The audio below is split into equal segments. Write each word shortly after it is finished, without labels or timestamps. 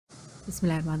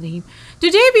Bismillahirrahmanirrahim.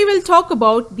 Today we will talk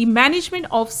about the management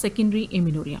of secondary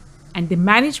amenorrhea, and the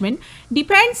management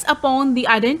depends upon the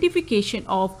identification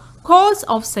of cause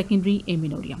of secondary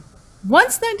amenorrhea.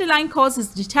 Once the underlying cause is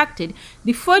detected,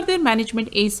 the further management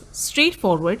is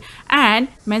straightforward and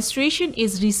menstruation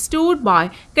is restored by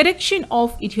correction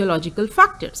of etiological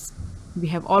factors. We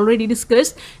have already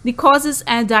discussed the causes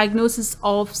and diagnosis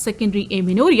of secondary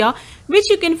amenorrhea, which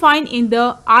you can find in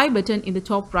the I button in the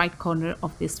top right corner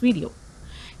of this video.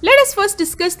 Let us first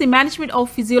discuss the management of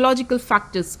physiological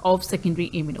factors of secondary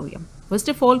amenorrhea. First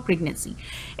of all, pregnancy.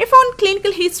 If on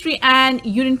clinical history and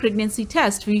urine pregnancy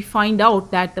test we find out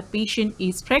that the patient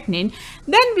is pregnant,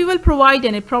 then we will provide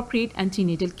an appropriate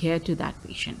antenatal care to that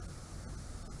patient.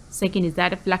 Second is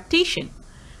that of lactation.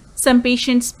 Some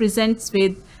patients present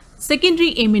with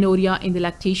secondary amenorrhea in the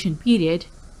lactation period.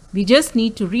 We just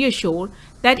need to reassure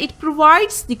that it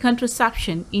provides the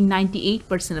contraception in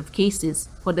 98% of cases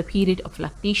for the period of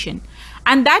lactation,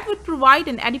 and that would provide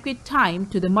an adequate time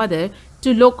to the mother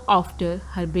to look after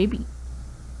her baby.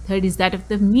 Third is that of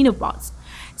the menopause.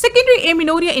 Secondary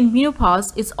amenorrhea in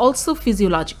menopause is also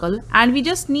physiological, and we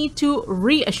just need to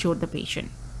reassure the patient.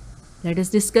 Let us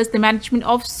discuss the management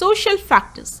of social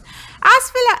factors. As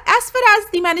far as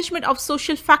the management of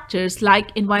social factors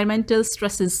like environmental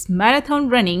stresses, marathon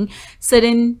running,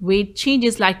 sudden weight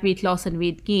changes like weight loss and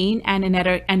weight gain, and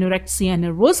anorexia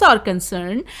nervosa are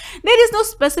concerned, there is no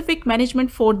specific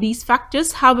management for these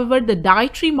factors. However, the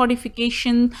dietary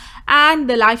modification and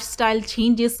the lifestyle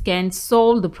changes can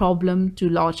solve the problem to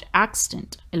large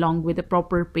extent, along with the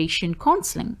proper patient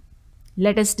counseling.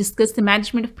 Let us discuss the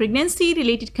management of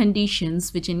pregnancy-related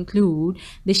conditions, which include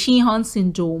the Sheehan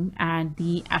Syndrome and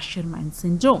the Asherman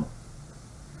Syndrome.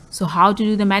 So how to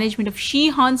do the management of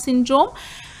Sheehan Syndrome?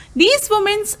 These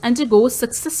women undergo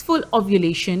successful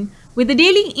ovulation with the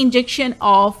daily injection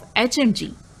of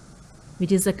HMG,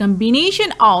 which is a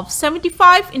combination of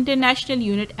 75 international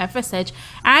unit FSH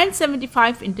and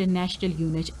 75 international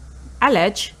unit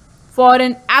LH for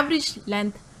an average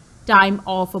length time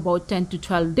of about 10 to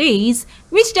 12 days,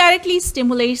 which directly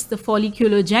stimulates the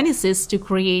folliculogenesis to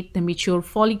create the mature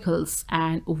follicles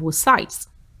and ovocytes.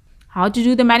 How to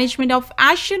do the management of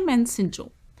Asherman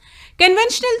Syndrome?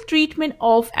 Conventional treatment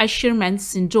of Asherman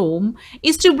Syndrome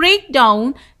is to break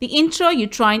down the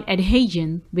intrauterine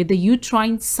adhesion with the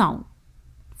uterine sound,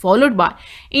 followed by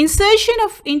insertion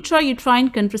of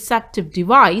intrauterine contraceptive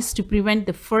device to prevent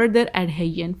the further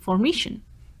adhesion formation.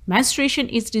 Menstruation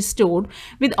is restored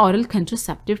with oral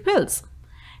contraceptive pills.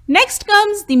 Next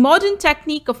comes the modern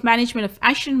technique of management of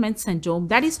Asherman syndrome,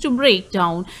 that is to break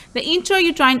down the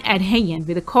intrauterine adhesion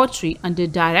with a cautery under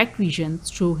direct vision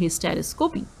through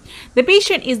hysteroscopy. The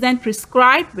patient is then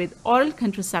prescribed with oral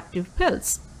contraceptive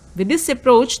pills. With this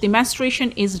approach, the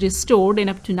menstruation is restored in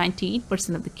up to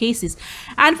 98% of the cases,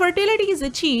 and fertility is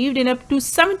achieved in up to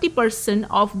 70%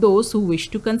 of those who wish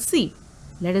to conceive.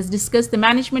 Let us discuss the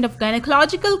management of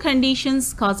gynecological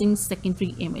conditions causing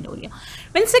secondary amenorrhea.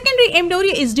 When secondary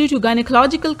amenorrhea is due to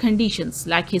gynecological conditions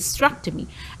like hysterectomy,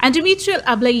 endometrial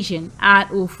ablation, and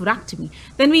oophorectomy,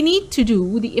 then we need to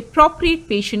do the appropriate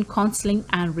patient counseling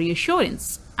and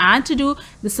reassurance, and to do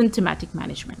the symptomatic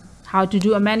management. How to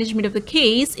do a management of the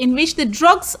case in which the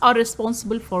drugs are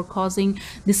responsible for causing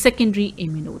the secondary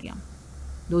amenorrhea.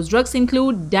 Those drugs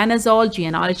include danazol,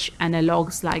 GnRH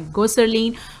analogs like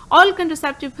goserline, oral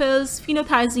contraceptive pills,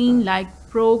 phenothiazine like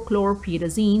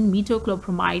prochlorperazine,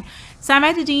 metoclopramide,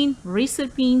 cimetidine,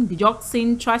 reserpine,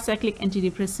 digoxin, tricyclic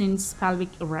antidepressants, pelvic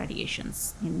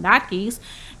irradiations. In that case,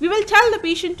 we will tell the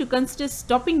patient to consider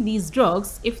stopping these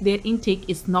drugs if their intake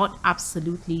is not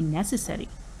absolutely necessary.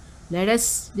 Let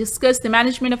us discuss the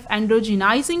management of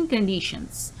androgenizing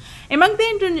conditions. Among the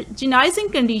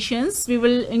androgenizing conditions, we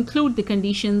will include the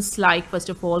conditions like, first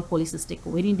of all, polycystic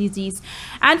ovarian disease.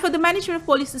 And for the management of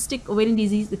polycystic ovarian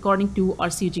disease, according to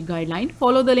RCOG guideline,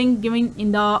 follow the link given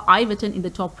in the I button in the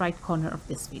top right corner of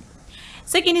this video.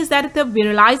 Second is that the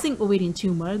virilizing ovarian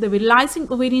tumor. The virilizing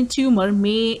ovarian tumor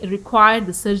may require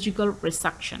the surgical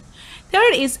resection.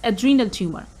 Third is adrenal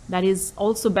tumor. That is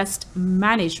also best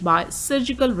managed by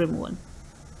surgical removal.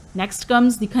 Next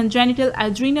comes the congenital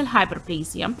adrenal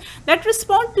hyperplasia that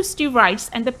respond to steroids,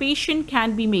 and the patient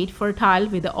can be made fertile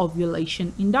with the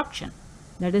ovulation induction.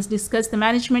 Let us discuss the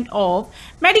management of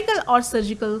medical or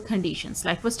surgical conditions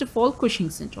like, first of all, Cushing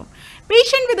syndrome.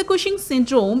 Patient with the Cushing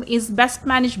syndrome is best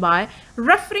managed by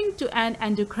referring to an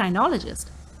endocrinologist.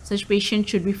 Such patient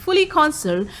should be fully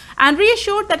counseled and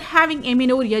reassured that having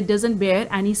amenorrhea doesn't bear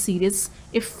any serious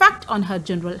effect on her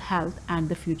general health and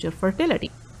the future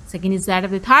fertility. Second is that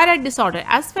of the thyroid disorder.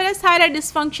 As far as thyroid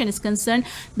dysfunction is concerned,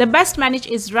 the best managed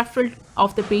is referral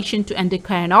of the patient to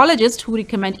endocrinologist, who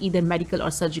recommend either medical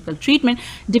or surgical treatment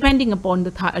depending upon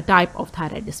the type of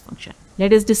thyroid dysfunction.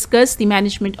 Let us discuss the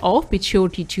management of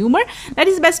pituitary tumor. That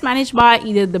is best managed by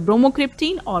either the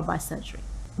bromocriptine or by surgery.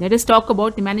 Let us talk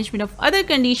about the management of other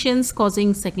conditions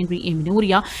causing secondary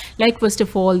amenorrhea, like first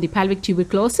of all the pelvic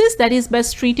tuberculosis. That is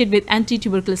best treated with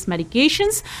anti-tuberculous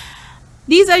medications.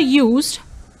 These are used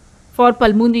for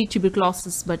pulmonary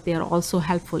tuberculosis, but they are also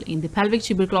helpful in the pelvic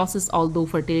tuberculosis, although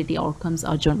fertility outcomes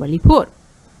are generally poor.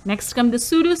 Next come the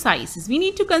pseudocyesis. We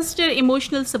need to consider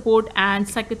emotional support and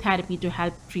psychotherapy to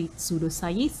help treat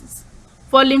pseudocyesis.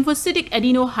 For lymphocytic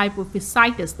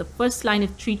adenohypophysitis, the first line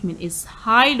of treatment is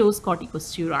high-dose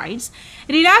corticosteroids.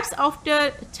 Relapse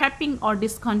after tapping or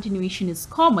discontinuation is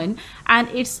common, and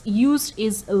its use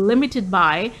is limited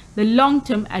by the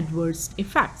long-term adverse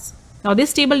effects. Now,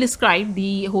 this table describes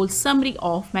the whole summary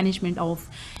of management of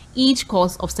each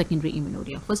cause of secondary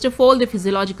amenorrhea. First of all, the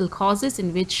physiological causes,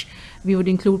 in which we would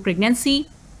include pregnancy.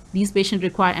 These patients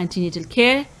require antenatal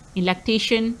care. In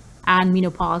lactation and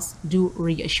menopause, do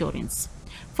reassurance.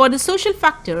 For the social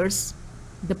factors,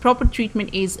 the proper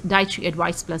treatment is dietary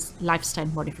advice plus lifestyle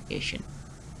modification.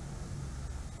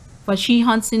 For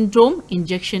Sheehan Syndrome,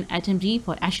 injection ATMG.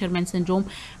 For Asherman Syndrome,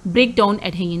 breakdown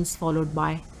adhesions followed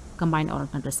by combined oral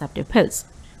contraceptive pills.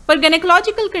 For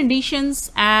gynecological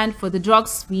conditions and for the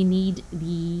drugs, we need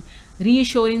the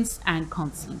reassurance and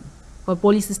counseling. For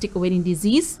polycystic ovarian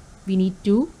disease, we need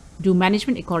to do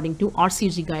management according to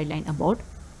RCG guideline about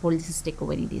polycystic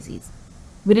ovarian disease.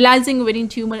 Virilizing ovarian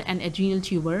tumor and adrenal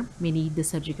tumor may need the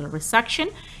surgical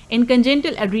resection. In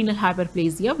congenital adrenal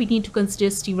hyperplasia, we need to consider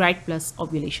steroid plus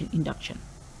ovulation induction.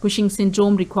 Cushing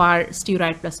syndrome require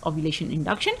steroid plus ovulation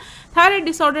induction. Thyroid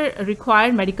disorder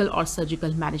require medical or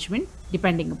surgical management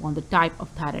depending upon the type of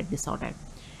thyroid disorder.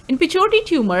 In pituitary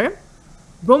tumor,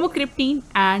 bromocriptine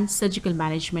and surgical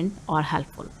management are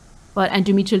helpful. For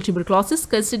endometrial tuberculosis,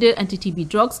 consider anti-TB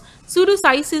drugs.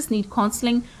 Pseudocyesis need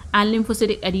counseling, and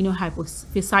lymphocytic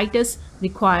adenohypophysitis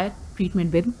require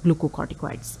treatment with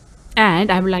glucocorticoids.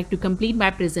 And I would like to complete my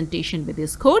presentation with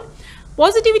this quote.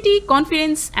 Positivity,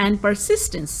 confidence, and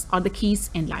persistence are the keys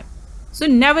in life. So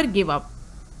never give up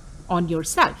on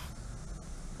yourself.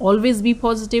 Always be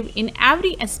positive in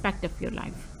every aspect of your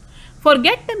life.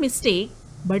 Forget the mistake,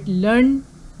 but learn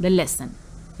the lesson.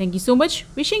 Thank you so much.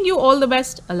 Wishing you all the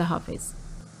best. Allah Hafiz.